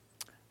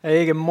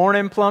Hey, good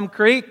morning, Plum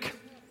Creek.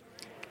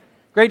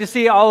 Great to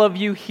see all of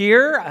you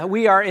here.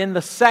 We are in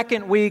the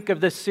second week of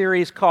this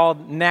series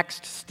called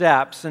Next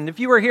Steps. And if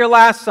you were here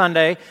last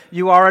Sunday,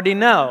 you already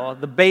know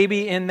the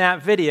baby in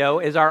that video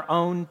is our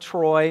own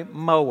Troy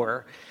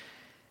mower.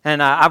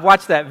 And I've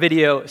watched that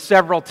video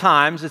several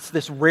times. It's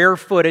this rare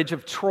footage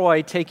of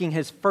Troy taking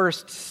his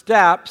first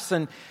steps.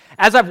 And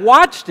as I've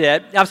watched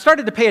it, I've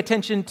started to pay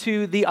attention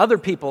to the other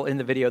people in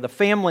the video, the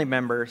family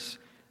members.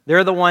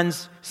 They're the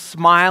ones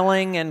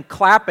smiling and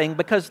clapping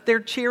because they're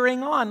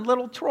cheering on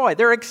little Troy.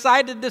 They're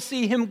excited to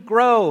see him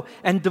grow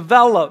and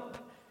develop.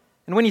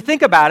 And when you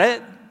think about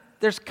it,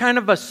 there's kind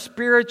of a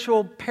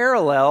spiritual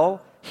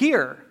parallel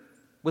here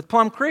with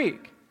Plum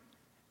Creek.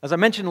 As I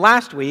mentioned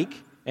last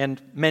week,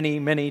 and many,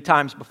 many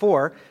times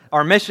before,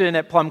 our mission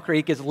at Plum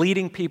Creek is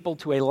leading people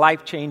to a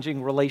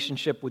life-changing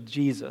relationship with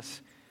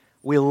Jesus.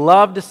 We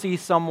love to see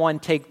someone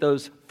take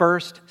those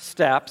first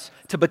steps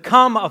to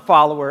become a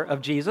follower of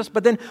Jesus,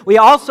 but then we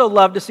also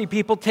love to see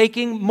people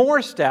taking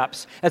more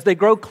steps as they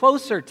grow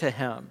closer to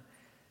Him.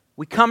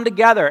 We come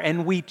together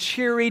and we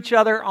cheer each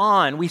other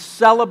on. We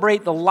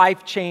celebrate the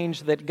life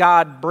change that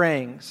God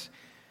brings.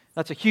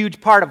 That's a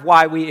huge part of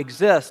why we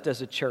exist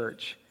as a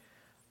church.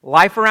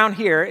 Life around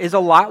here is a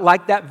lot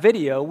like that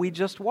video we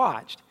just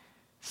watched.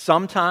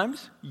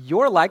 Sometimes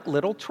you're like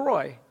little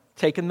Troy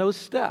taking those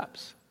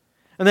steps.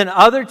 And then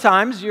other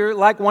times, you're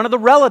like one of the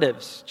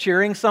relatives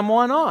cheering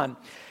someone on.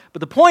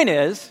 But the point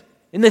is,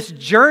 in this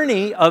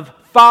journey of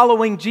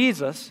following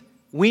Jesus,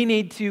 we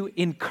need to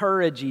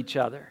encourage each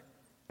other.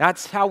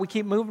 That's how we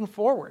keep moving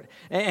forward.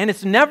 And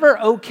it's never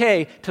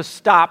okay to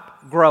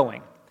stop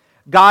growing.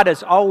 God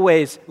is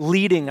always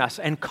leading us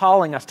and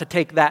calling us to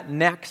take that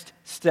next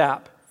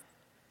step.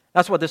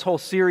 That's what this whole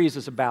series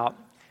is about.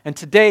 And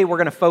today, we're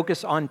going to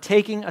focus on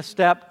taking a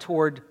step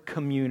toward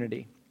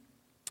community.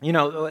 You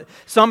know,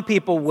 some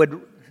people would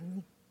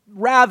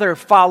rather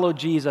follow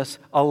Jesus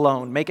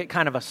alone, make it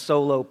kind of a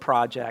solo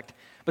project.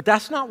 But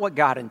that's not what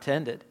God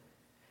intended.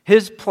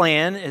 His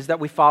plan is that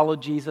we follow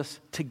Jesus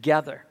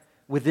together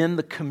within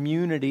the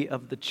community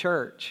of the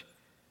church.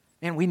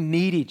 And we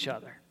need each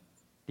other.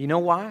 Do you know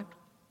why?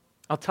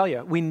 I'll tell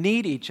you. We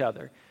need each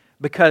other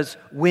because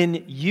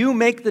when you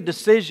make the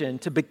decision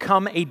to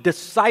become a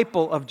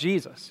disciple of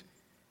Jesus,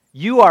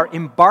 you are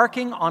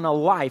embarking on a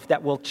life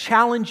that will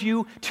challenge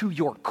you to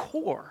your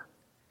core.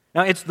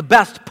 Now, it's the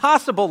best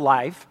possible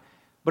life,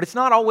 but it's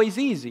not always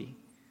easy.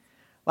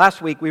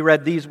 Last week, we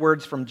read these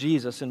words from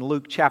Jesus in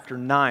Luke chapter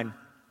 9.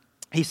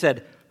 He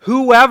said,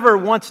 "Whoever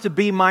wants to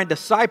be my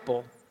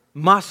disciple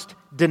must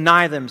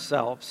deny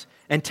themselves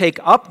and take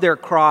up their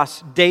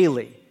cross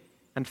daily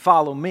and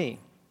follow me."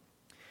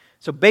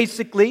 So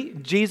basically,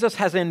 Jesus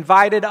has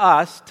invited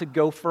us to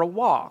go for a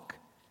walk.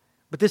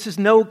 But this is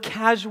no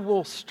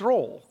casual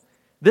stroll.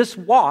 This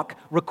walk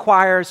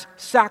requires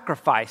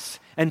sacrifice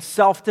and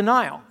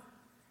self-denial.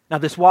 Now,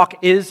 this walk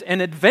is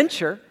an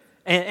adventure,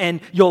 and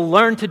you'll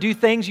learn to do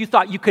things you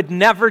thought you could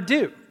never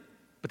do.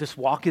 But this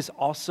walk is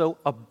also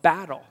a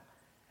battle,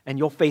 and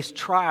you'll face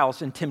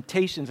trials and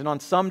temptations, and on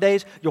some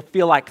days, you'll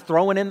feel like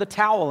throwing in the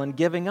towel and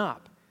giving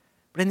up.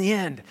 But in the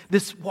end,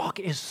 this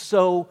walk is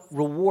so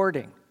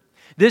rewarding.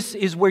 This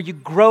is where you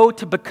grow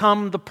to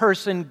become the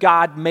person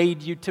God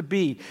made you to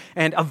be,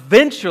 and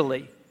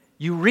eventually,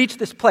 you reach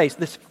this place,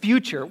 this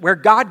future, where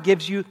God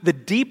gives you the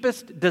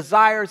deepest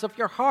desires of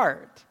your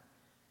heart.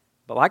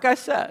 But like I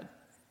said,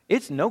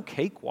 it's no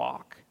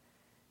cakewalk.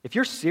 If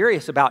you're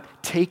serious about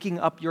taking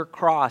up your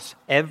cross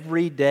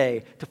every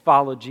day to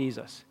follow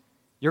Jesus,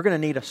 you're going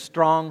to need a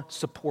strong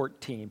support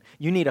team.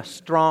 You need a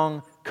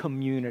strong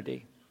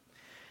community.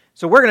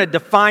 So we're going to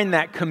define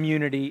that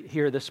community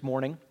here this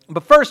morning.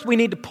 But first, we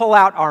need to pull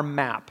out our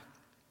map.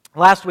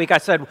 Last week, I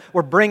said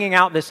we're bringing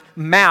out this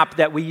map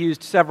that we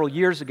used several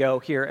years ago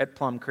here at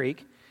Plum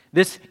Creek.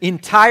 This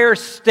entire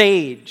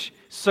stage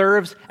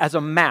serves as a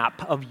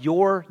map of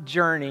your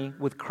journey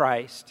with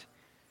Christ.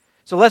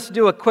 So let's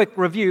do a quick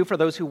review for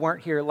those who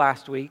weren't here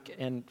last week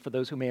and for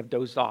those who may have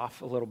dozed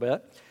off a little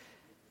bit.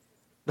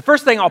 The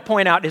first thing I'll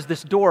point out is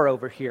this door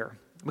over here,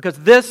 because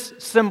this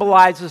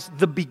symbolizes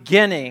the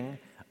beginning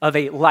of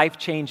a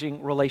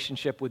life-changing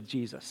relationship with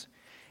Jesus.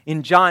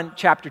 In John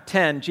chapter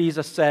 10,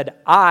 Jesus said,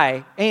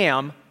 "I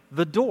am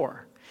the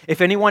door.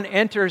 If anyone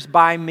enters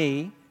by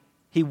me,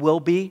 he will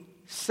be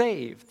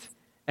saved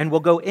and will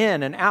go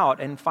in and out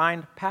and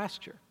find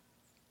pasture."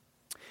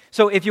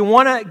 So if you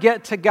want to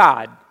get to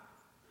God,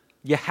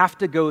 you have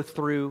to go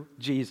through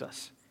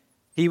Jesus.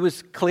 He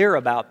was clear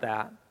about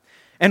that.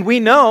 And we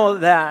know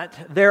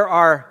that there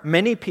are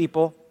many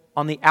people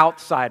on the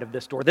outside of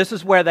this door. This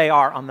is where they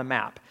are on the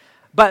map.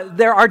 But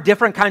there are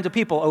different kinds of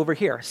people over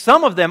here.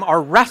 Some of them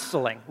are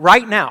wrestling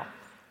right now.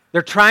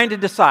 They're trying to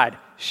decide,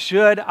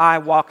 should I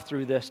walk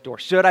through this door?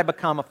 Should I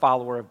become a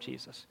follower of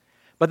Jesus?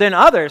 But then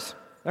others,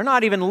 they're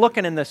not even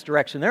looking in this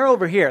direction. They're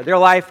over here. Their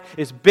life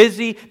is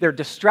busy, they're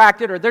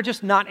distracted, or they're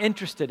just not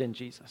interested in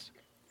Jesus.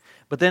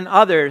 But then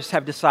others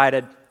have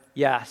decided,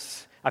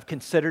 yes, I've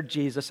considered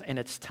Jesus and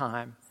it's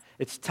time.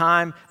 It's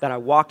time that I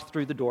walked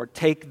through the door,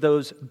 take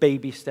those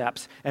baby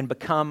steps, and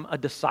become a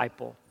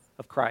disciple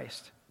of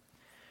Christ.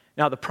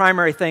 Now, the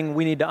primary thing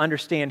we need to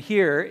understand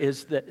here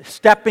is that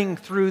stepping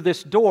through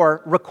this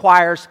door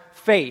requires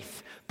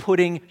faith,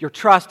 putting your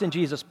trust in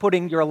Jesus,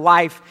 putting your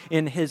life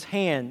in His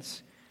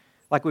hands.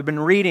 Like we've been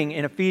reading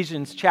in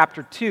Ephesians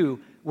chapter 2,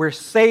 we're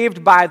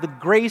saved by the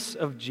grace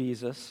of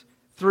Jesus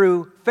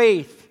through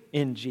faith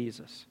in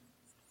Jesus.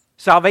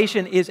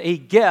 Salvation is a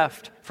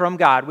gift from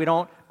God. We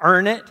don't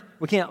earn it.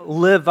 We can't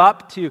live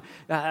up to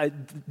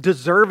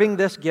deserving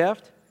this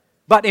gift.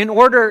 But in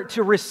order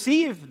to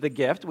receive the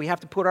gift, we have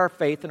to put our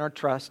faith and our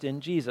trust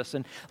in Jesus.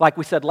 And like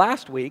we said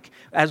last week,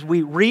 as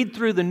we read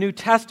through the New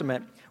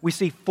Testament, we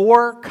see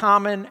 4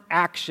 common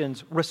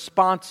actions,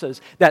 responses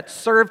that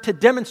serve to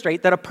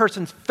demonstrate that a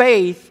person's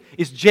faith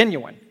is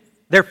genuine.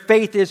 Their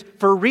faith is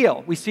for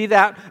real. We see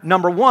that,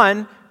 number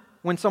 1,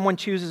 when someone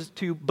chooses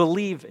to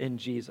believe in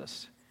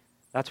Jesus.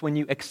 That's when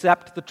you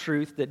accept the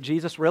truth that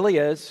Jesus really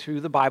is who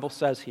the Bible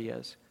says He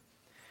is.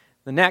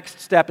 The next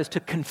step is to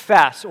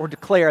confess or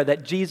declare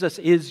that Jesus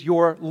is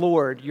your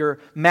Lord, your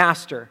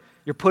Master.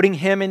 You're putting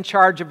Him in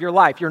charge of your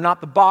life. You're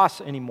not the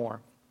boss anymore.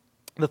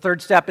 The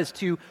third step is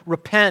to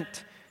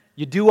repent.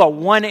 You do a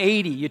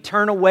 180. You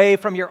turn away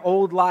from your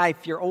old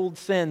life, your old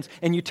sins,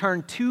 and you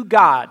turn to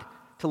God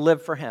to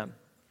live for Him.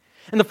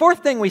 And the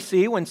fourth thing we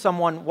see when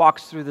someone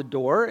walks through the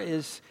door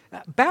is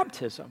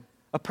baptism.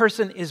 A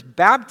person is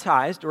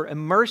baptized or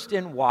immersed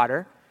in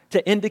water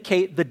to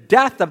indicate the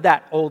death of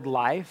that old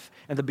life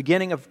and the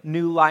beginning of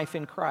new life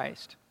in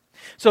Christ.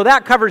 So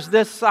that covers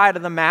this side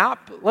of the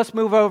map. Let's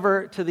move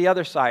over to the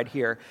other side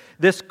here.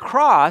 This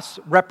cross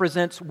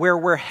represents where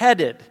we're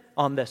headed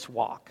on this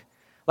walk.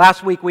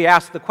 Last week we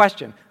asked the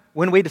question,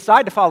 when we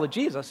decide to follow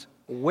Jesus,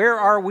 where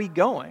are we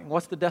going?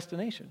 What's the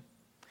destination?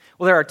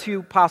 Well, there are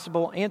 2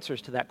 possible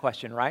answers to that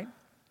question, right?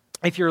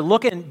 If you're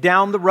looking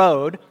down the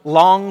road,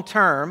 long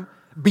term,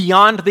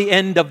 beyond the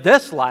end of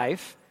this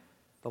life,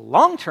 the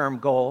long-term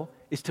goal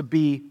is to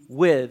be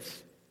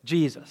with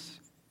Jesus.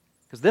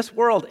 Because this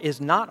world is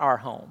not our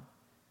home.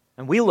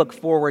 And we look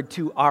forward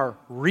to our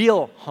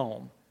real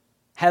home,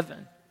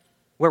 heaven,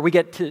 where we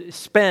get to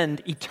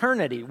spend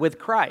eternity with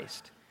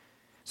Christ.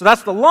 So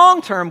that's the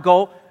long-term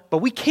goal, but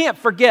we can't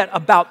forget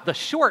about the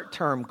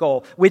short-term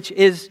goal, which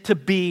is to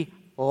be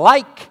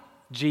like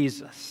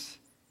Jesus.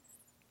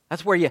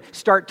 That's where you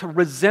start to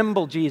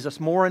resemble Jesus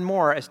more and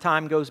more as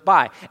time goes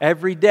by.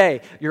 Every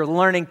day, you're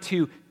learning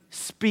to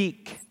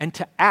speak and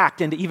to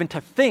act and even to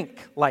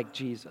think like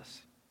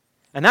Jesus.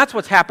 And that's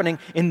what's happening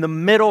in the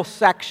middle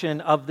section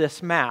of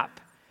this map.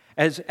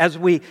 As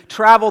we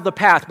travel the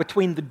path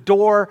between the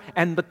door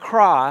and the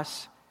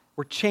cross,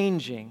 we're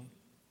changing.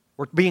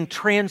 We're being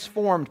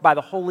transformed by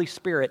the Holy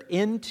Spirit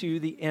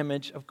into the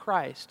image of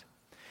Christ.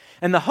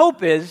 And the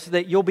hope is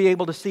that you'll be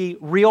able to see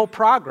real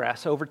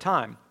progress over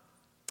time.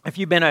 If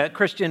you've been a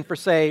Christian for,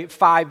 say,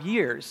 5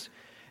 years,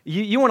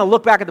 you want to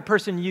look back at the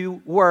person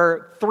you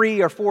were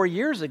 3 or 4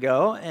 years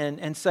ago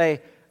and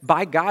say,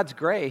 by God's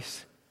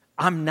grace,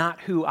 I'm not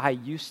who I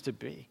used to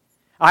be.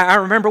 I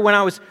remember when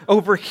I was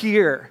over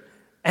here,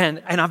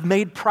 and I've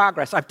made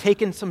progress. I've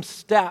taken some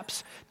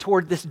steps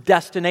toward this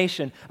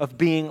destination of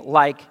being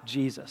like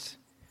Jesus.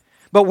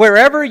 But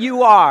wherever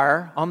you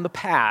are on the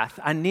path,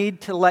 I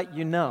need to let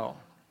you know,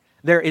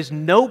 there is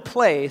no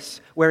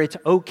place where it's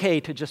okay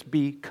to just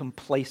be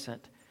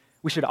complacent.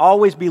 We should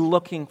always be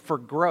looking for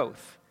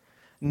growth.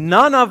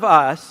 None of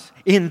us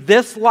in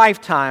this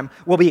lifetime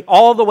will be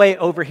all the way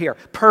over here,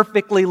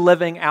 perfectly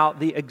living out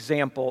the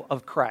example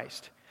of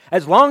Christ.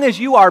 As long as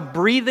you are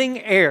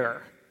breathing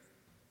air,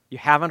 you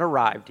haven't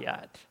arrived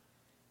yet.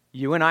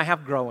 You and I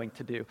have growing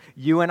to do.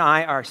 You and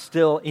I are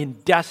still in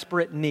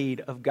desperate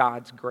need of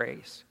God's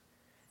grace.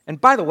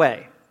 And by the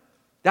way,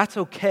 that's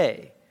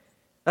okay.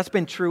 That's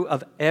been true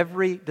of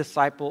every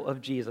disciple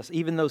of Jesus,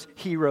 even those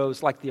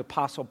heroes like the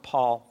Apostle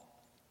Paul.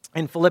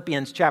 In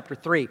Philippians chapter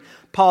 3,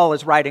 Paul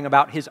is writing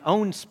about his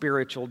own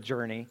spiritual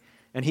journey,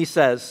 and he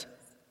says,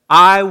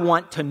 I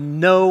want to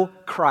know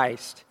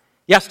Christ.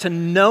 Yes, to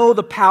know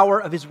the power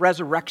of His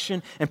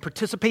resurrection and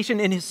participation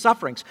in His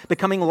sufferings,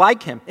 becoming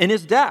like Him in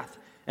His death,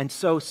 and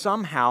so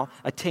somehow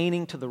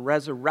attaining to the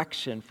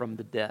resurrection from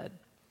the dead.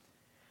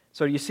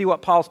 So you see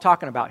what Paul's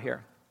talking about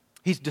here.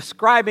 He's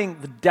describing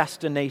the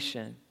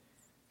destination.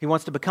 He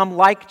wants to become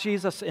like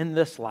Jesus in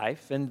this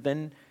life, and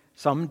then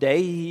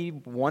someday he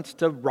wants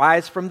to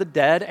rise from the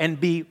dead and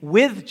be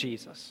with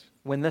Jesus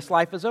when this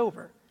life is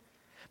over.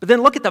 But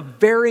then look at the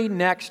very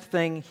next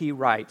thing he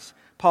writes.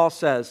 Paul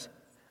says,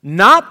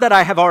 not that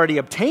I have already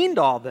obtained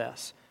all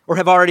this or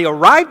have already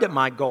arrived at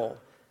my goal,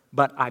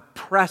 but I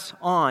press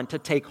on to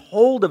take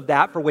hold of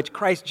that for which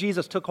Christ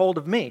Jesus took hold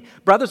of me.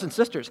 Brothers and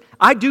sisters,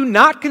 I do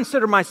not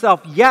consider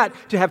myself yet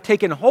to have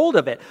taken hold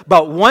of it,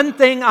 but one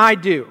thing I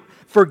do,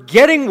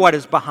 forgetting what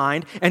is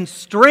behind and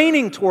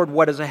straining toward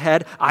what is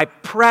ahead, I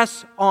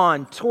press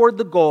on toward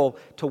the goal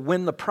to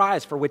win the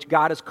prize for which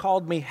God has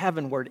called me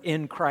heavenward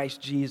in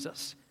Christ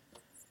Jesus.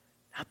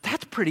 Now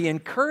that's pretty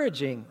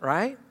encouraging,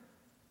 right?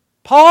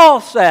 Paul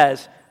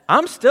says,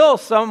 I'm still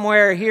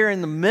somewhere here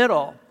in the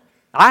middle.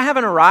 I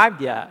haven't arrived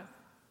yet.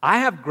 I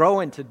have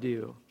growing to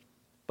do.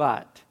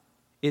 But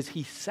Is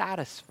he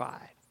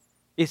satisfied?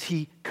 Is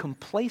he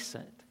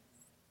complacent?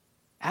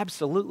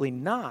 Absolutely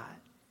not.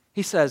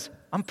 He says,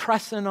 I'm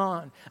pressing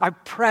on. I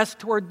press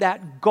toward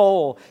that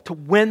goal to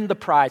win the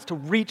prize, to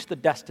reach the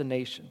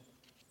destination.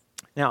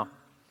 Now,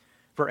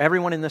 for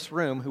everyone in this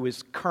room who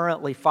is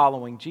currently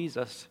following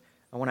Jesus,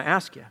 I want to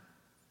ask you,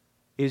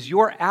 is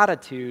your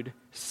attitude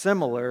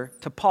similar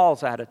to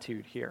Paul's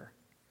attitude here?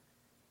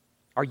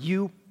 Are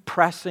you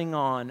pressing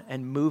on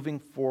and moving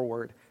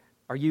forward?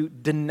 Are you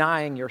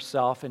denying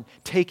yourself and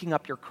taking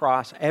up your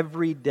cross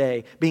every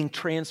day, being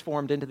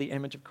transformed into the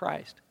image of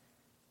Christ?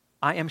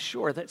 I am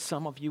sure that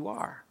some of you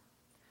are.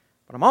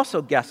 But I'm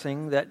also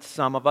guessing that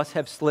some of us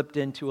have slipped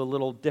into a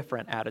little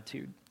different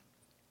attitude.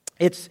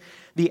 It's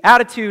the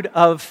attitude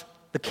of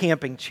the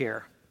camping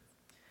chair.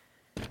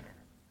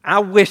 I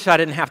wish I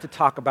didn't have to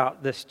talk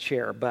about this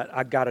chair, but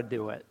I've got to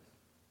do it.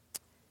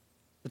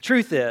 The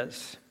truth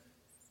is,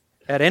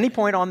 at any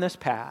point on this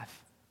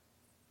path,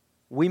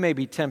 we may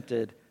be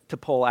tempted to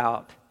pull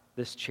out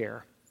this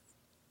chair.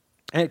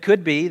 And it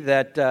could be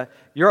that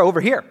you're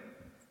over here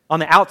on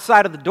the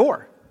outside of the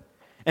door.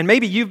 And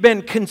maybe you've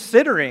been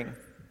considering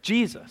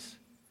Jesus,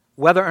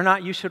 whether or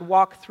not you should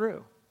walk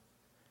through.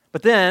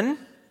 But then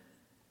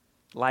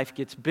life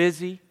gets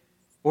busy,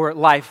 or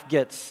life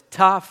gets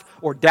tough,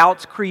 or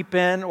doubts creep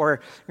in,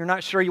 or you're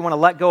not sure you want to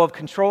let go of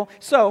control.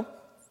 So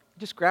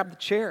just grab the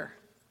chair,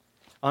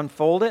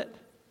 unfold it,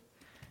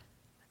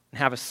 and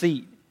have a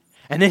seat.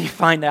 And then you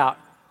find out,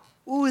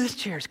 ooh, this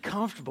chair is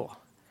comfortable.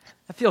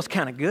 That feels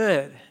kind of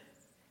good.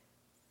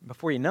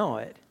 Before you know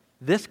it,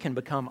 this can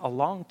become a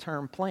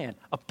long-term plan,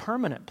 a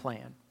permanent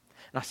plan. And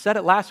I said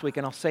it last week,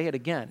 and I'll say it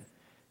again.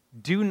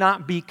 Do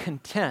not be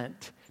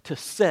content to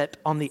sit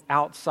on the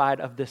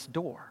outside of this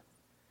door.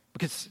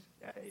 Because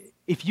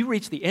if you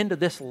reach the end of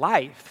this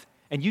life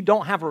and you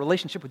don't have a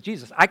relationship with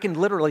Jesus, I can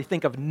literally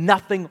think of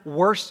nothing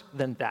worse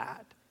than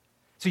that.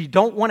 So you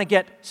don't want to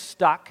get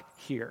stuck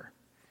here.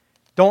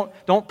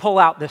 Don't pull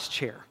out this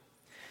chair.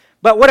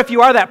 But what if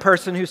you are that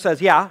person who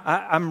says, yeah,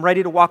 I'm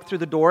ready to walk through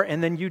the door,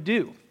 and then you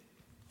do?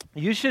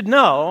 You should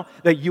know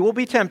that you will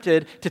be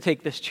tempted to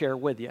take this chair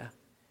with you.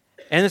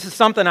 And this is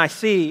something I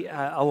see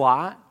a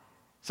lot.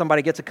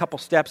 Somebody gets a couple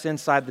steps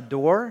inside the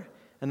door,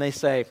 and they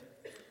say,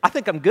 I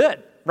think I'm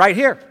good right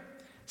here.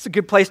 It's a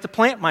good place to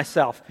plant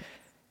myself.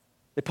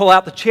 They pull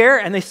out the chair,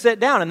 and they sit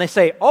down, and they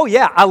say, oh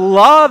yeah, I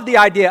love the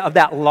idea of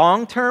that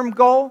long-term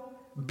goal,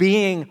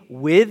 being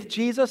with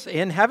Jesus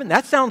in heaven.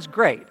 That sounds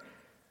great.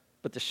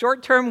 But the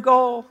short-term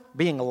goal,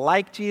 being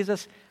like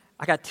Jesus,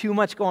 I got too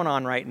much going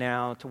on right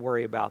now to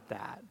worry about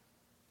that.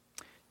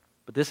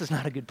 But this is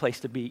not a good place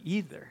to be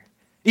either.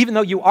 Even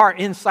though you are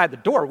inside the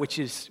door, which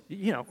is,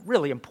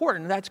 really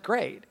important, that's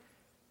great.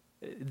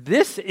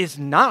 This is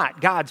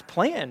not God's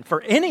plan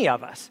for any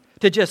of us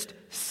to just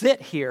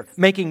sit here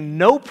making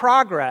no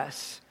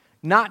progress,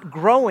 not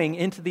growing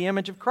into the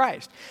image of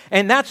Christ.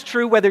 And that's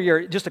true whether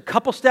you're just a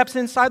couple steps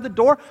inside the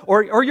door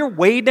or you're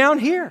way down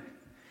here.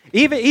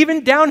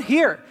 Even down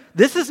here,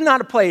 this is not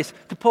a place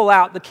to pull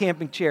out the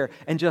camping chair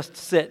and just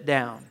sit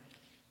down.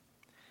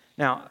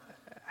 Now,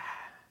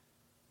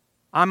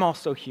 I'm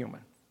also human,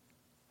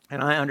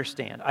 and I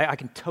understand. I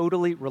can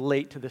totally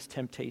relate to this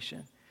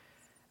temptation.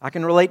 I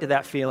can relate to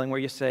that feeling where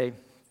you say,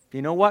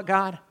 you know what,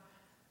 God?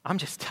 I'm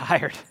just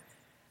tired.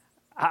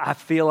 I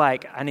feel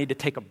like I need to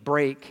take a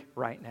break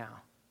right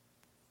now.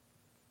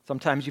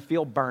 Sometimes you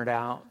feel burnt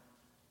out,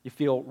 you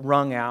feel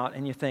wrung out,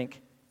 and you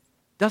think,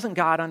 doesn't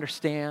God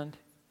understand?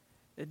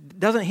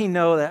 Doesn't He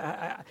know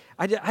that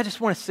I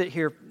just want to sit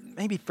here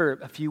maybe for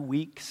a few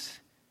weeks,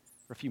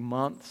 or a few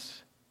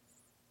months,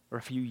 or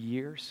a few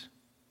years?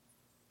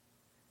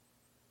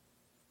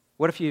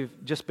 What if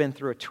you've just been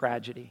through a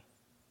tragedy?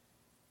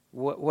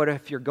 What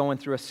if you're going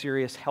through a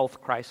serious health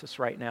crisis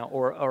right now,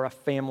 or a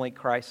family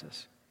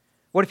crisis?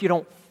 What if you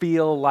don't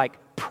feel like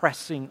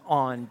pressing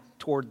on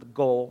toward the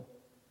goal?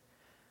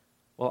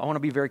 Well, I want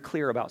to be very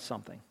clear about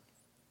something.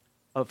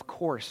 Of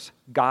course,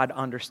 God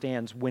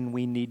understands when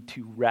we need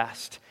to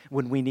rest,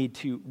 when we need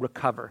to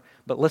recover.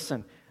 But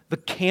listen, the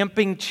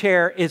camping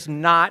chair is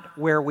not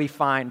where we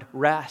find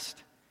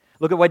rest.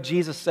 Look at what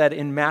Jesus said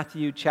in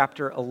Matthew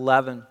chapter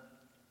 11.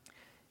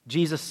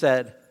 Jesus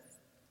said,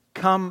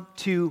 "Come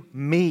to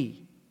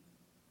me,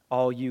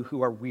 all you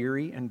who are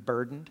weary and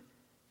burdened,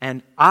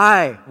 and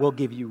I will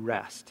give you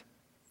rest.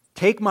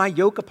 Take my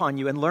yoke upon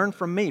you and learn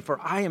from me,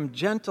 for I am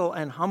gentle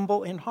and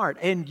humble in heart,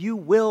 and you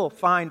will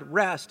find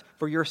rest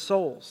for your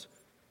souls.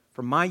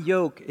 For my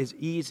yoke is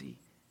easy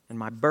and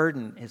my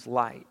burden is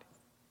light."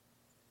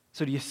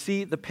 So do you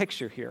see the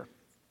picture here?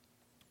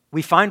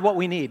 We find what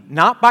we need,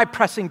 not by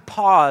pressing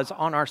pause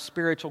on our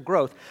spiritual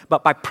growth,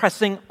 but by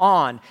pressing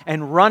on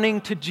and running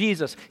to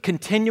Jesus,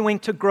 continuing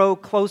to grow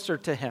closer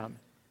to Him.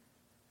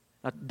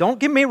 Now, don't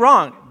get me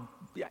wrong.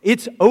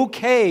 It's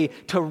okay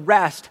to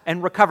rest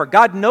and recover.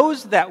 God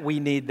knows that we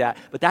need that,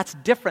 but that's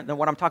different than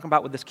what I'm talking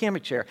about with this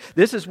camping chair.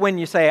 This is when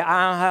you say,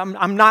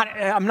 I'm not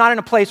in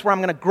a place where I'm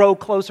going to grow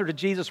closer to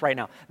Jesus right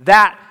now.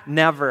 That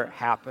never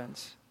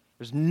happens.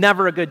 There's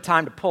never a good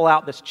time to pull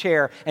out this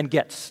chair and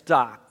get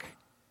stuck.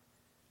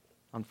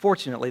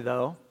 Unfortunately,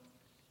 though,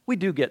 we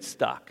do get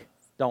stuck,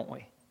 don't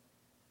we?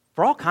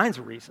 For all kinds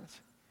of reasons.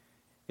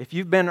 If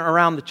you've been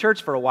around the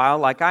church for a while,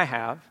 like I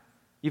have,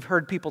 you've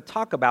heard people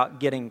talk about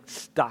getting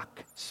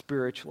stuck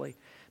spiritually.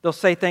 They'll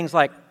say things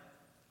like,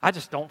 I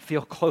just don't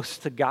feel close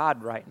to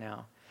God right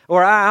now.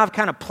 Or I've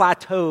kind of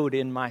plateaued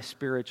in my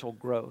spiritual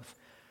growth.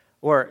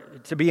 Or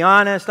to be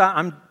honest,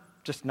 I'm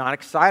just not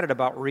excited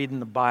about reading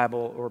the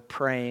Bible or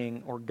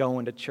praying or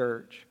going to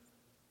church.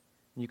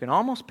 You can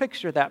almost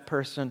picture that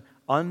person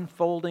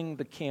unfolding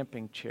the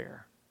camping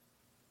chair.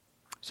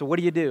 So what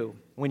do you do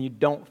when you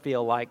don't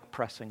feel like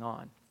pressing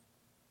on?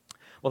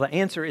 Well, the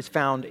answer is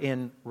found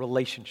in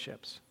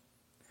relationships.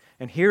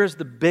 And here's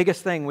the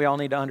biggest thing we all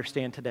need to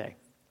understand today.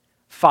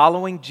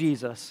 Following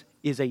Jesus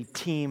is a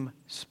team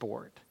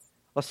sport.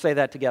 Let's say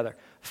that together.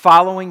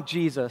 Following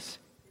Jesus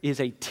is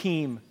a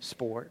team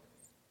sport.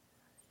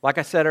 Like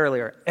I said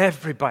earlier,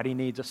 everybody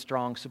needs a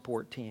strong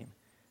support team.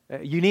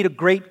 You need a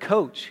great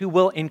coach who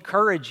will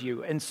encourage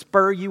you and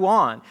spur you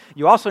on.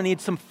 You also need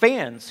some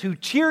fans who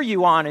cheer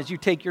you on as you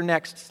take your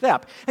next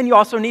step. And you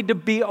also need to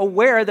be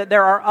aware that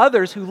there are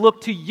others who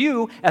look to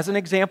you as an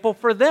example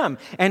for them.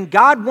 And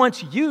God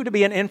wants you to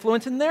be an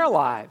influence in their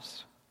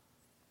lives.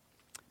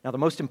 Now, the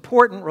most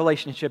important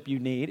relationship you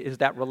need is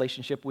that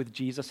relationship with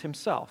Jesus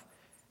himself.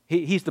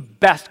 He's the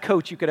best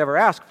coach you could ever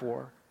ask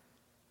for.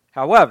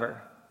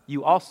 However,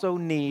 you also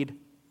need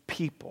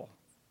people.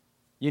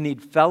 You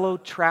need fellow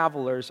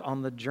travelers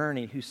on the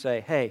journey who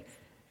say, hey,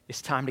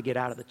 it's time to get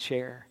out of the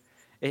chair.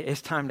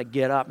 It's time to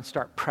get up and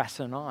start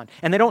pressing on.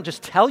 And they don't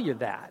just tell you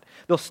that.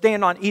 They'll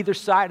stand on either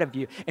side of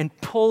you and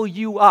pull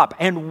you up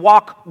and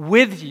walk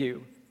with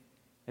you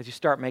as you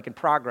start making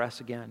progress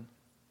again.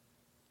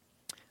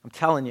 I'm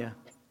telling you,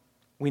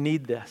 we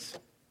need this.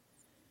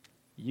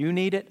 You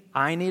need it,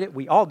 I need it,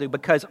 we all do,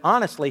 because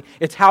honestly,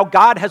 it's how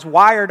God has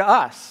wired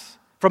us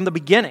from the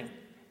beginning.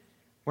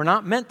 We're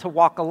not meant to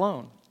walk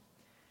alone.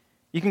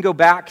 You can go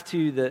back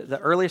to the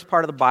earliest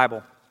part of the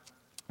Bible,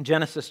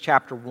 Genesis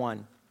chapter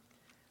 1,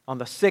 on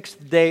the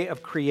 6th day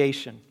of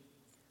creation.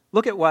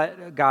 Look at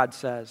what God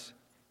says.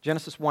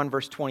 Genesis 1,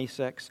 verse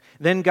 26.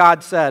 Then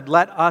God said,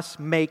 let us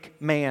make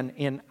man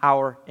in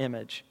our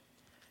image.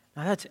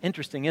 Now that's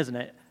interesting, isn't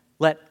it?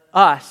 Let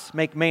us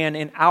make man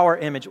in our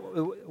image.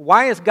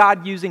 Why is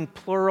God using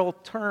plural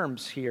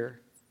terms here?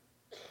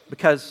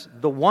 Because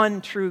the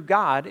one true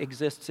God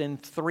exists in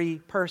three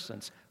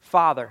persons: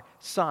 Father,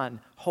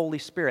 Son, Holy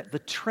Spirit, the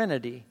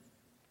Trinity.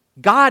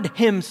 God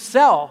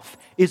himself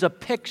is a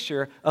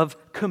picture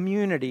of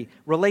community,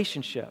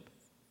 relationship.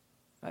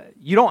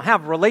 You don't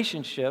have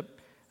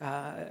relationship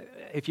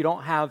if you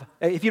don't have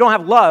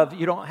love,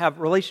 you don't have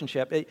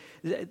relationship.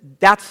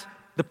 That's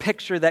the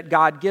picture that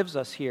God gives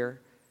us here.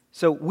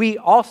 So we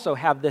also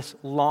have this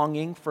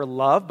longing for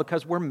love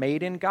because we're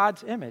made in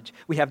God's image.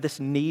 We have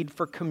this need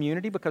for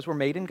community because we're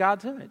made in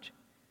God's image.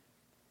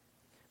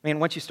 Man,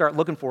 once you start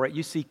looking for it,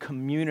 you see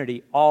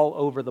community all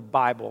over the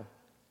Bible.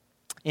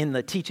 In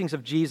the teachings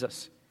of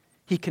Jesus,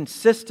 he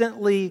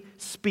consistently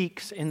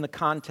speaks in the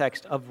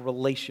context of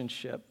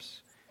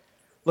relationships.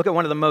 Look at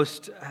one of the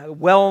most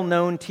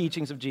well-known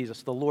teachings of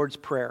Jesus, the Lord's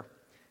Prayer.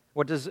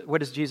 What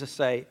does Jesus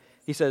say?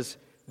 He says,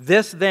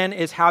 this then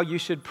is how you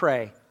should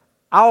pray.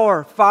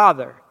 Our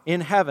Father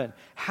in heaven,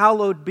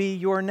 hallowed be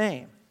your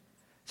name.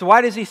 So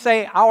why does he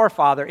say our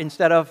Father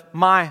instead of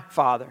my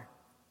Father?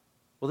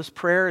 Well, this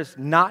prayer is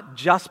not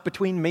just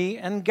between me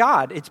and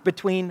God. It's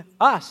between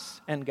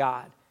us and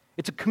God.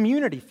 It's a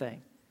community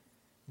thing.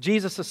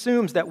 Jesus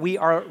assumes that we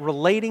are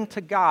relating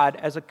to God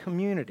as a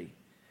community.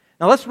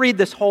 Now let's read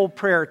this whole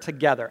prayer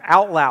together,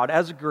 out loud,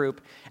 as a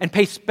group, and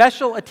pay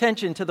special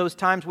attention to those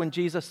times when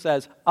Jesus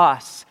says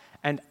us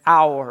and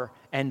our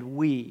and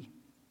we.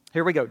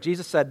 Here we go.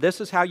 Jesus said,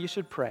 this is how you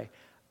should pray.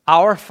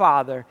 Our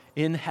Father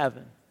in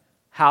heaven,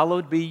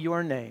 hallowed be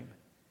your name.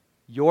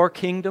 Your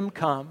kingdom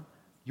come,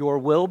 your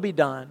will be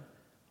done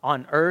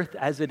on earth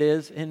as it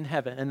is in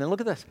heaven. And then look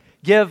at this.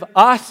 Give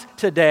us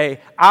today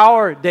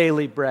our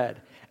daily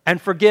bread, and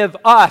forgive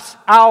us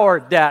our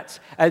debts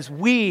as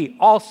we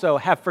also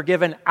have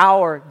forgiven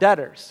our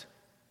debtors.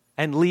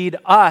 And lead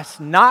us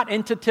not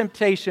into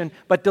temptation,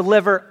 but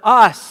deliver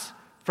us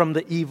from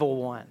the evil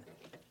one.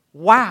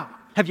 Wow.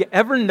 Have you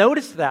ever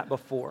noticed that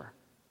before?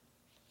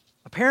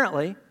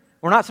 Apparently,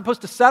 we're not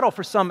supposed to settle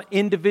for some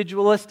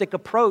individualistic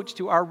approach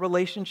to our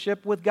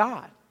relationship with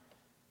God.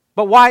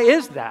 But why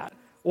is that?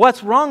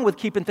 What's wrong with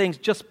keeping things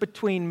just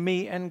between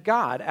me and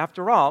God?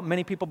 After all,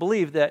 many people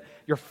believe that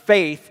your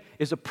faith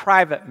is a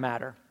private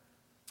matter.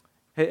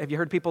 Have you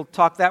heard people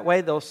talk that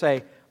way? They'll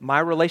say, my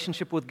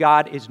relationship with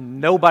God is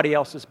nobody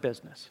else's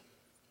business.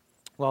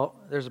 Well,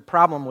 there's a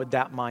problem with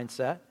that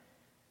mindset.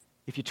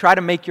 If you try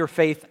to make your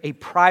faith a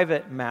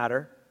private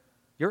matter,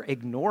 you're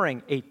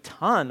ignoring a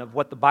ton of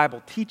what the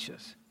Bible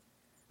teaches.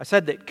 I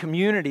said that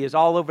community is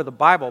all over the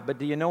Bible, but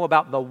do you know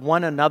about the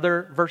one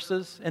another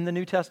verses in the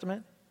New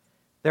Testament?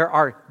 There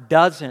are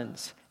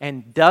dozens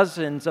and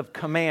dozens of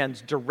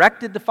commands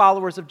directed to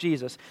followers of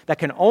Jesus that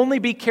can only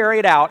be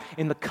carried out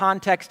in the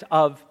context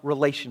of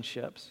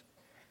relationships.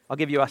 I'll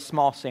give you a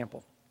small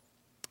sample.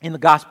 In the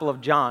Gospel of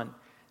John,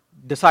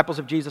 Disciples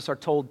of Jesus are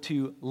told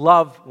to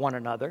love one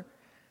another,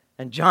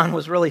 and John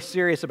was really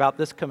serious about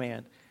this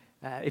command.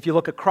 If you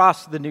look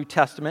across the New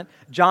Testament,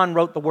 John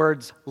wrote the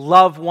words,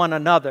 love one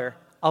another,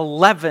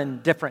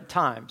 11 different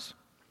times.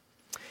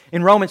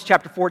 In Romans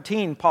chapter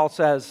 14, Paul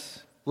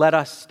says, let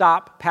us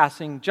stop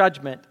passing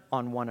judgment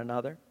on one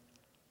another.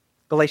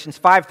 Galatians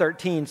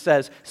 5:13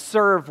 says,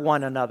 serve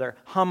one another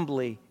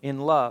humbly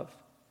in love.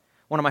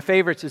 One of my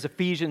favorites is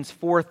Ephesians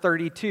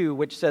 4:32,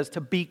 which says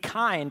to be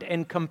kind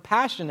and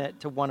compassionate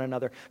to one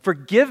another,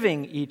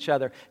 forgiving each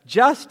other,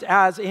 just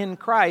as in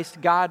Christ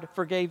God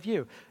forgave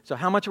you. So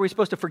how much are we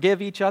supposed to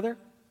forgive each other?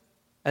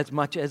 As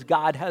much as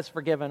God has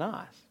forgiven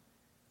us.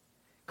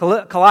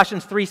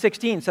 Colossians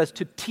 3:16 says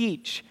to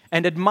teach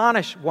and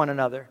admonish one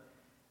another.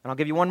 And I'll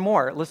give you one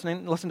more.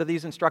 Listen to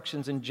these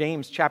instructions in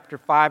James chapter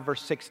 5,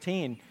 verse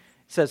 16. It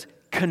says,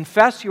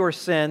 confess your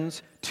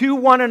sins to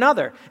one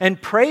another and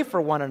pray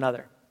for one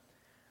another.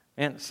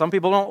 And some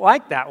people don't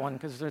like that one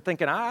because they're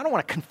thinking, I don't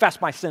want to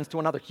confess my sins to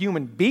another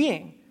human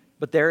being.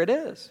 But there it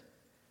is.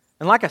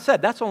 And like I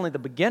said, that's only the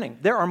beginning.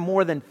 There are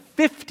more than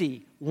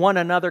 50 one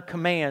another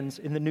commands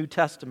in the New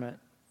Testament.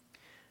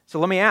 So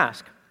let me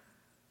ask,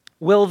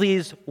 will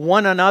these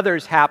one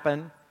another's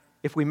happen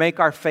if we make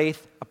our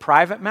faith a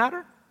private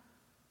matter?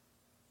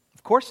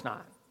 Of course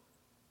not.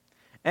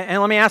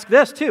 And let me ask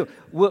this too.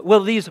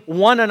 Will these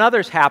one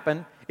another's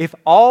happen if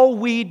all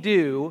we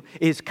do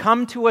is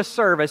come to a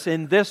service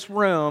in this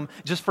room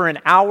just for an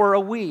hour a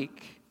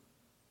week?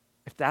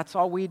 If that's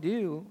all we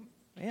do,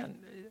 man,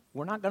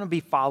 we're not going to be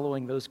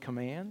following those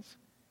commands.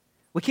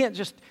 We can't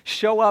just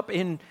show up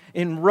in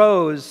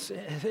rows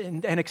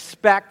and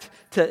expect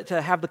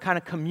to have the kind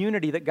of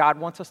community that God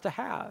wants us to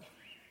have.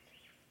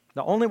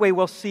 The only way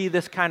we'll see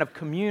this kind of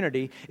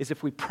community is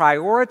if we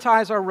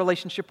prioritize our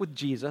relationship with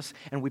Jesus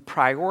and we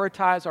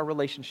prioritize our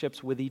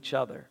relationships with each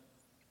other.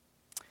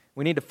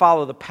 We need to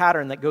follow the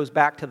pattern that goes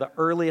back to the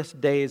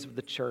earliest days of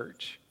the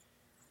church.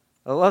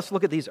 Let's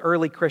look at these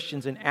early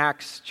Christians in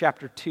Acts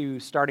chapter 2,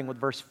 starting with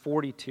verse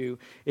 42.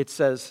 It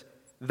says,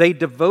 they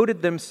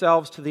devoted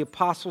themselves to the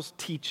apostles'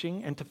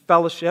 teaching and to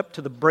fellowship,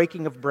 to the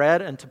breaking of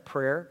bread and to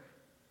prayer.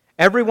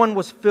 Everyone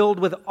was filled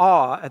with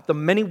awe at the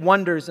many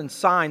wonders and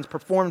signs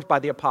performed by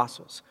the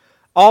apostles.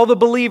 All the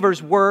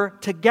believers were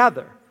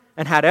together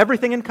and had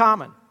everything in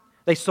common.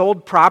 They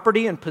sold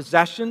property and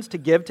possessions to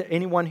give to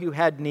anyone who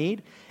had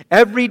need.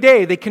 Every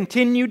day they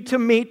continued to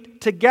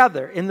meet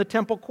together in the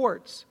temple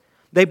courts.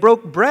 They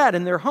broke bread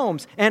in their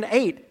homes and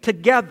ate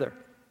together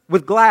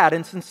with glad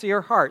and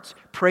sincere hearts,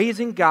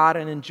 praising God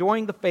and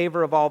enjoying the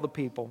favor of all the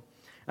people.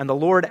 And the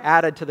Lord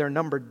added to their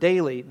number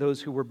daily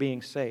those who were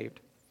being saved.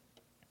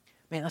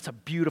 Man, that's a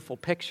beautiful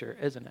picture,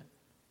 isn't it?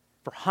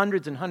 For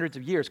hundreds and hundreds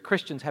of years,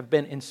 Christians have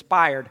been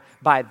inspired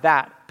by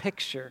that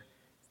picture.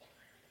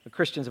 The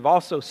Christians have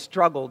also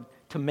struggled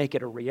to make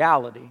it a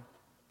reality.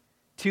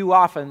 Too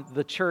often,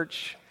 the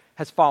church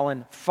has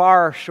fallen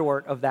far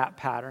short of that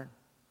pattern.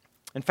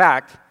 In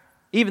fact,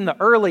 even the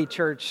early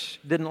church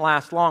didn't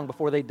last long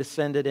before they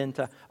descended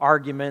into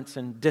arguments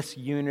and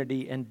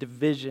disunity and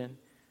division.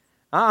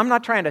 I'm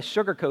not trying to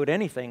sugarcoat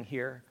anything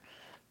here.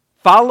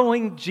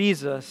 Following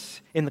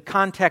Jesus in the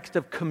context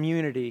of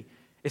community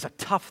is a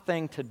tough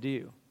thing to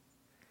do.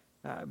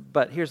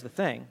 But here's the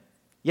thing.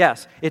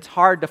 Yes, it's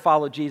hard to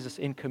follow Jesus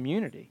in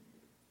community,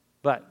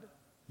 but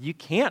you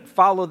can't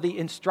follow the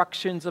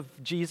instructions of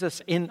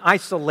Jesus in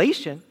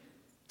isolation.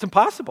 It's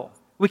impossible.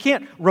 We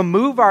can't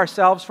remove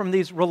ourselves from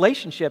these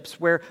relationships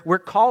where we're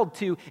called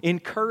to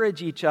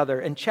encourage each other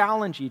and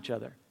challenge each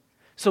other.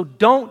 So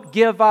don't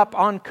give up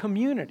on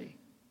community.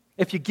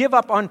 If you give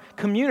up on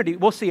community,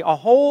 we'll see a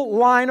whole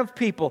line of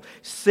people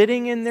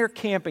sitting in their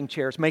camping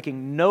chairs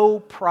making no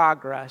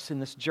progress in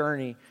this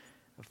journey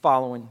of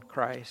following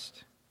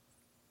Christ.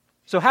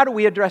 So how do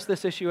we address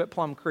this issue at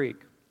Plum Creek?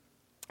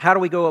 How do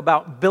we go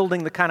about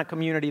building the kind of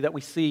community that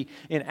we see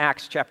in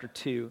Acts chapter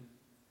 2?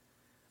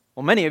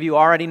 Well, many of you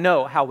already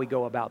know how we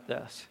go about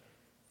this.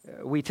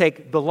 We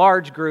take the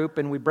large group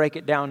and we break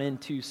it down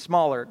into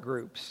smaller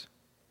groups.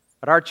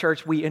 At our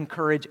church, we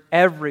encourage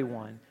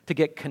everyone to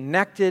get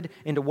connected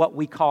into what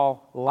we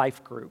call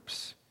life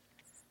groups.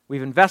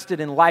 We've invested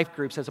in life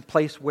groups as a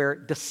place where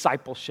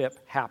discipleship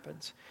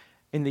happens.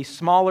 In these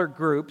smaller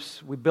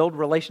groups, we build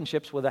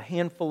relationships with a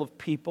handful of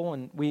people,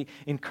 and we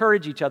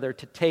encourage each other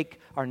to take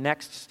our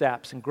next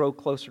steps and grow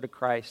closer to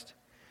Christ.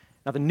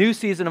 Now, the new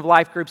season of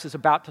life groups is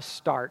about to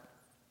start,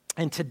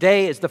 and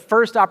today is the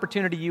first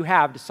opportunity you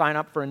have to sign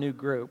up for a new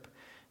group.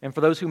 And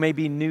for those who may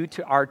be new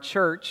to our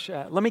church,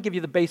 let me give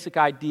you the basic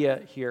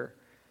idea here.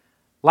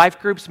 Life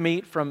groups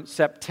meet from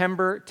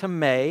September to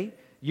May,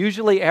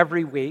 usually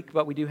every week,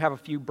 but we do have a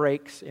few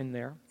breaks in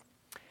there.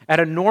 At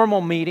a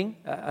normal meeting,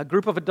 a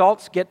group of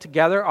adults get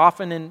together,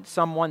 often in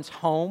someone's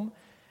home,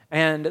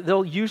 and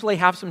they'll usually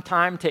have some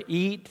time to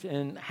eat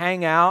and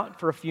hang out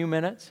for a few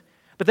minutes.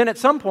 But then at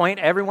some point,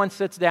 everyone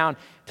sits down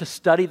to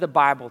study the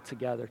Bible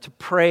together, to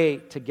pray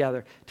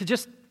together, to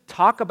just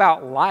talk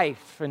about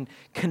life and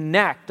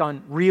connect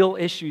on real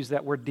issues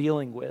that we're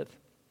dealing with.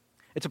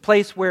 It's a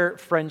place where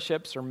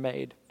friendships are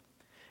made.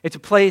 It's a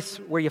place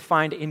where you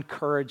find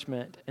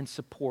encouragement and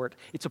support.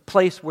 It's a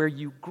place where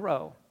you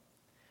grow.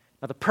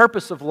 Now, the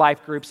purpose of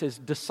life groups is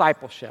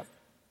discipleship,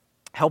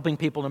 helping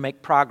people to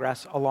make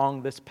progress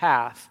along this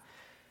path.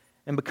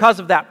 And because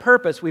of that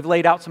purpose, we've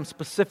laid out some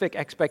specific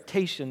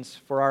expectations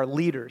for our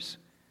leaders.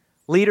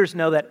 Leaders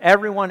know that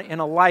everyone in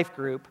a life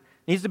group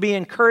needs to be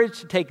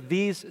encouraged to take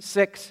these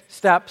 6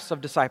 steps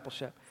of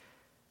discipleship.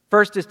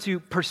 First is to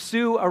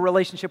pursue a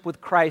relationship with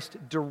Christ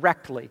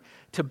directly,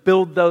 to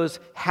build those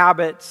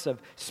habits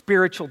of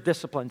spiritual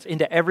disciplines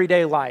into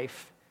everyday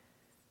life.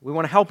 We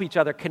want to help each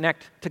other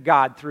connect to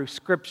God through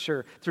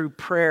Scripture, through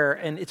prayer,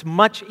 and it's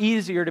much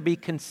easier to be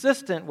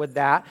consistent with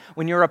that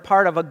when you're a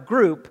part of a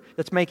group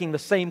that's making the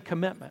same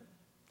commitment.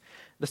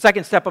 The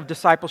second step of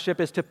discipleship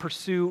is to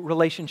pursue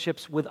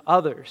relationships with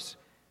others.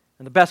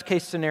 And the best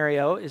case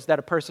scenario is that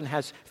a person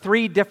has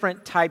 3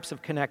 different types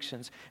of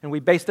connections, and we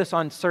base this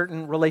on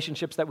certain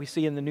relationships that we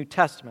see in the New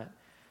Testament.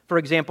 For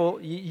example,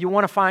 you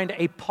want to find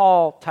a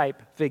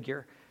Paul-type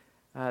figure.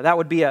 That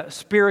would be a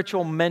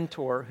spiritual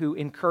mentor who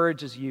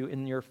encourages you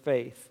in your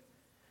faith.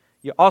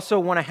 You also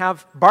want to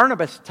have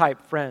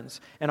Barnabas-type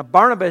friends, and a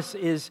Barnabas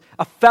is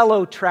a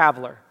fellow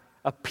traveler,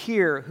 a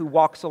peer who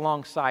walks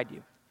alongside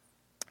you.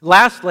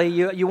 Lastly,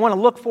 you want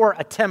to look for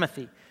a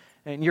Timothy,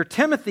 and your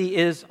Timothy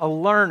is a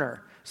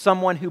learner,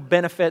 someone who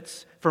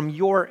benefits from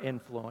your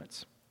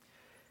influence.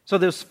 So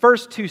those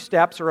first 2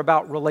 steps are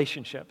about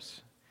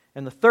relationships,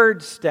 and the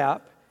third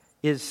step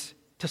is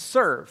to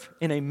serve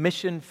in a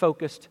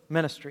mission-focused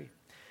ministry.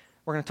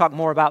 We're going to talk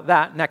more about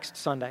that next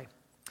Sunday.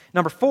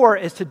 Number 4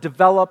 is to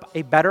develop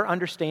a better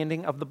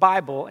understanding of the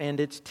Bible and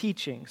its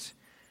teachings.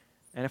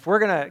 And if we're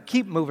going to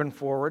keep moving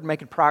forward,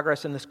 making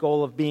progress in this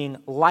goal of being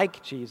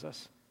like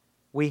Jesus,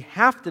 we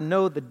have to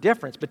know the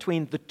difference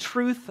between the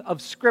truth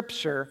of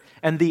Scripture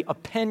and the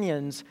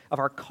opinions of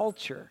our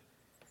culture.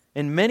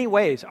 In many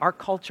ways, our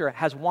culture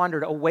has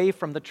wandered away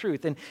from the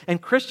truth.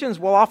 And Christians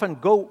will often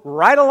go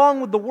right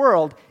along with the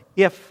world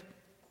if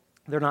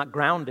they're not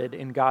grounded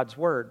in God's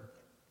Word.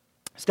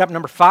 Step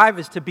number 5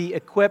 is to be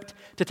equipped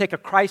to take a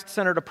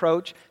Christ-centered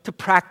approach to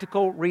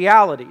practical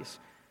realities.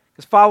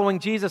 Because following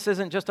Jesus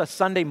isn't just a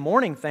Sunday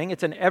morning thing,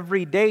 it's an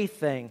everyday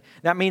thing.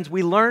 That means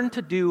we learn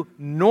to do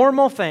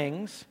normal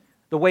things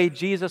the way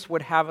Jesus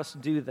would have us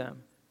do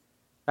them.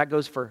 That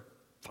goes for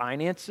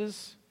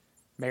finances,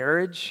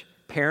 marriage,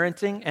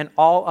 parenting, and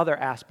all other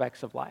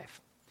aspects of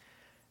life.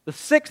 The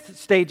 6th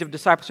stage of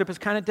discipleship is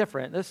kind of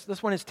different.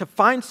 This one is to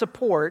find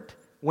support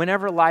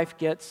whenever life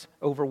gets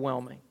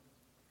overwhelming.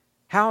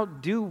 How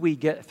do we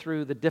get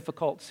through the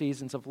difficult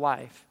seasons of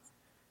life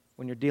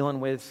when you're dealing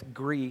with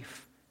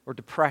grief or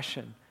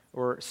depression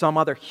or some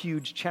other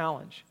huge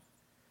challenge?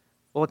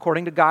 Well,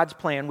 according to God's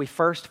plan, we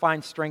first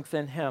find strength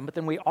in Him, but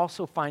then we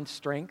also find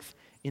strength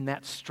in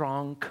that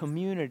strong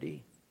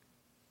community.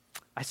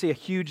 I see a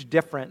huge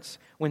difference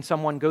when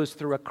someone goes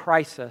through a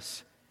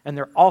crisis and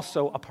they're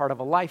also a part of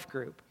a life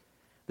group.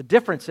 The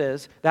difference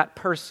is that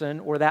person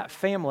or that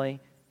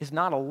family is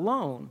not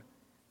alone.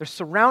 They're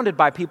surrounded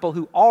by people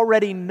who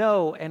already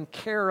know and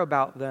care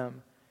about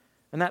them.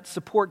 And that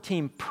support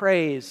team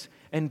prays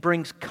and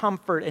brings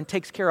comfort and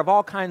takes care of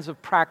all kinds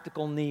of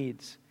practical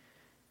needs.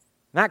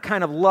 That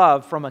kind of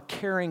love from a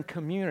caring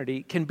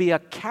community can be a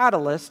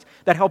catalyst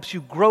that helps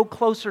you grow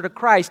closer to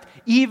Christ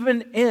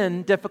even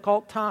in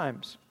difficult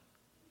times.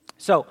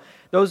 So,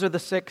 those are the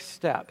 6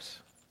 steps.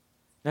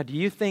 Now, do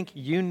you think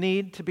you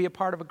need to be a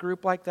part of a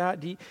group like that?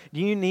 Do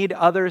you need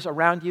others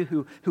around you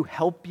who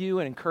help you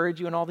and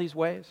encourage you in all these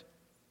ways?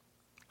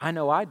 I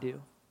know I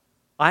do.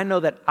 I know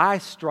that I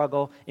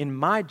struggle in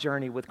my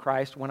journey with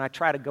Christ when I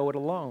try to go it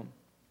alone.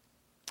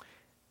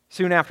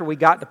 Soon after we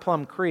got to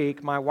Plum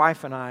Creek, my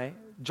wife and I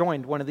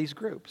joined one of these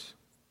groups,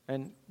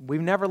 and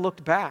we've never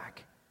looked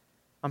back.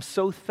 I'm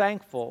so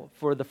thankful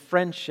for the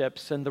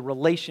friendships and the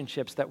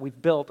relationships that we've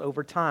built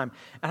over time,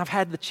 and I've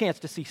had the chance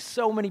to see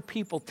so many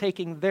people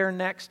taking their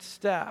next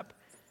step.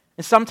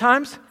 And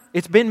sometimes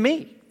it's been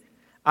me.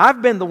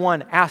 I've been the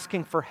one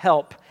asking for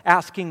help,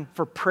 asking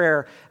for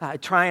prayer,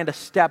 trying to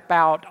step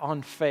out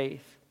on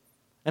faith.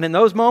 And in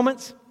those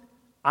moments,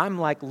 I'm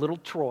like little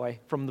Troy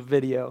from the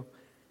video.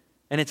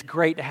 And it's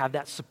great to have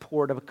that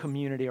support of a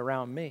community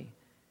around me.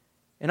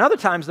 And other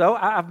times, though,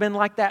 I've been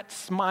like that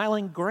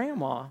smiling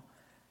grandma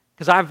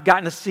because I've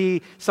gotten to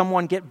see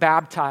someone get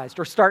baptized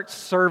or start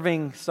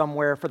serving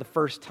somewhere for the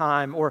first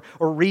time or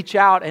reach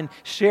out and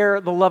share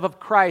the love of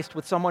Christ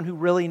with someone who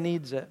really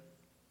needs it.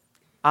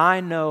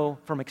 I know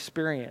from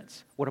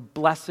experience what a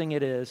blessing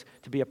it is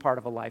to be a part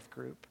of a life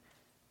group.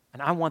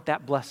 And I want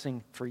that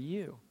blessing for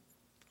you.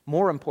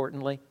 More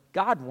importantly,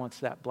 God wants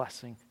that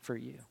blessing for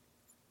you.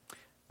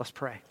 Let's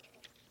pray.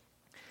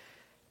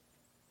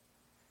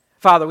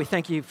 Father, we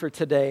thank you for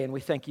today, and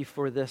we thank you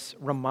for this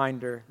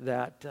reminder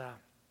that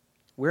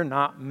we're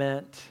not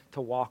meant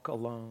to walk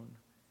alone.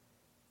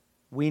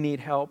 We need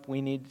help,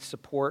 we need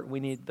support, we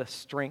need the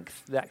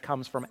strength that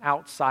comes from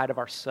outside of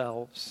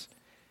ourselves.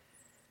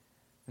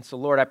 And so,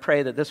 Lord, I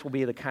pray that this will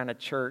be the kind of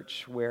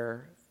church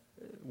where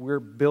we're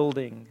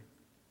building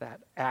that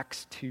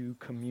Acts 2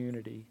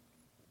 community.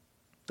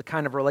 the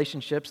kind of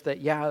relationships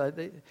that,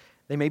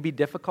 they may be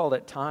difficult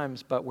at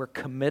times, but we're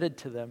committed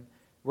to them.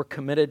 We're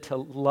committed to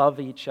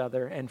love each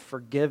other and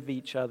forgive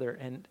each other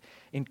and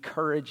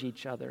encourage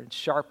each other and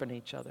sharpen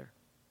each other.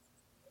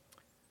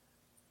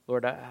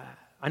 Lord,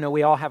 I know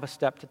we all have a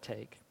step to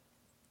take.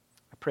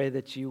 I pray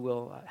that you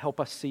will help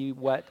us see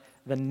what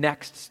the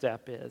next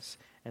step is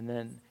and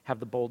then have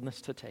the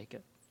boldness to take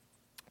it.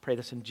 I pray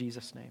this in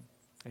Jesus' name.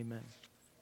 Amen.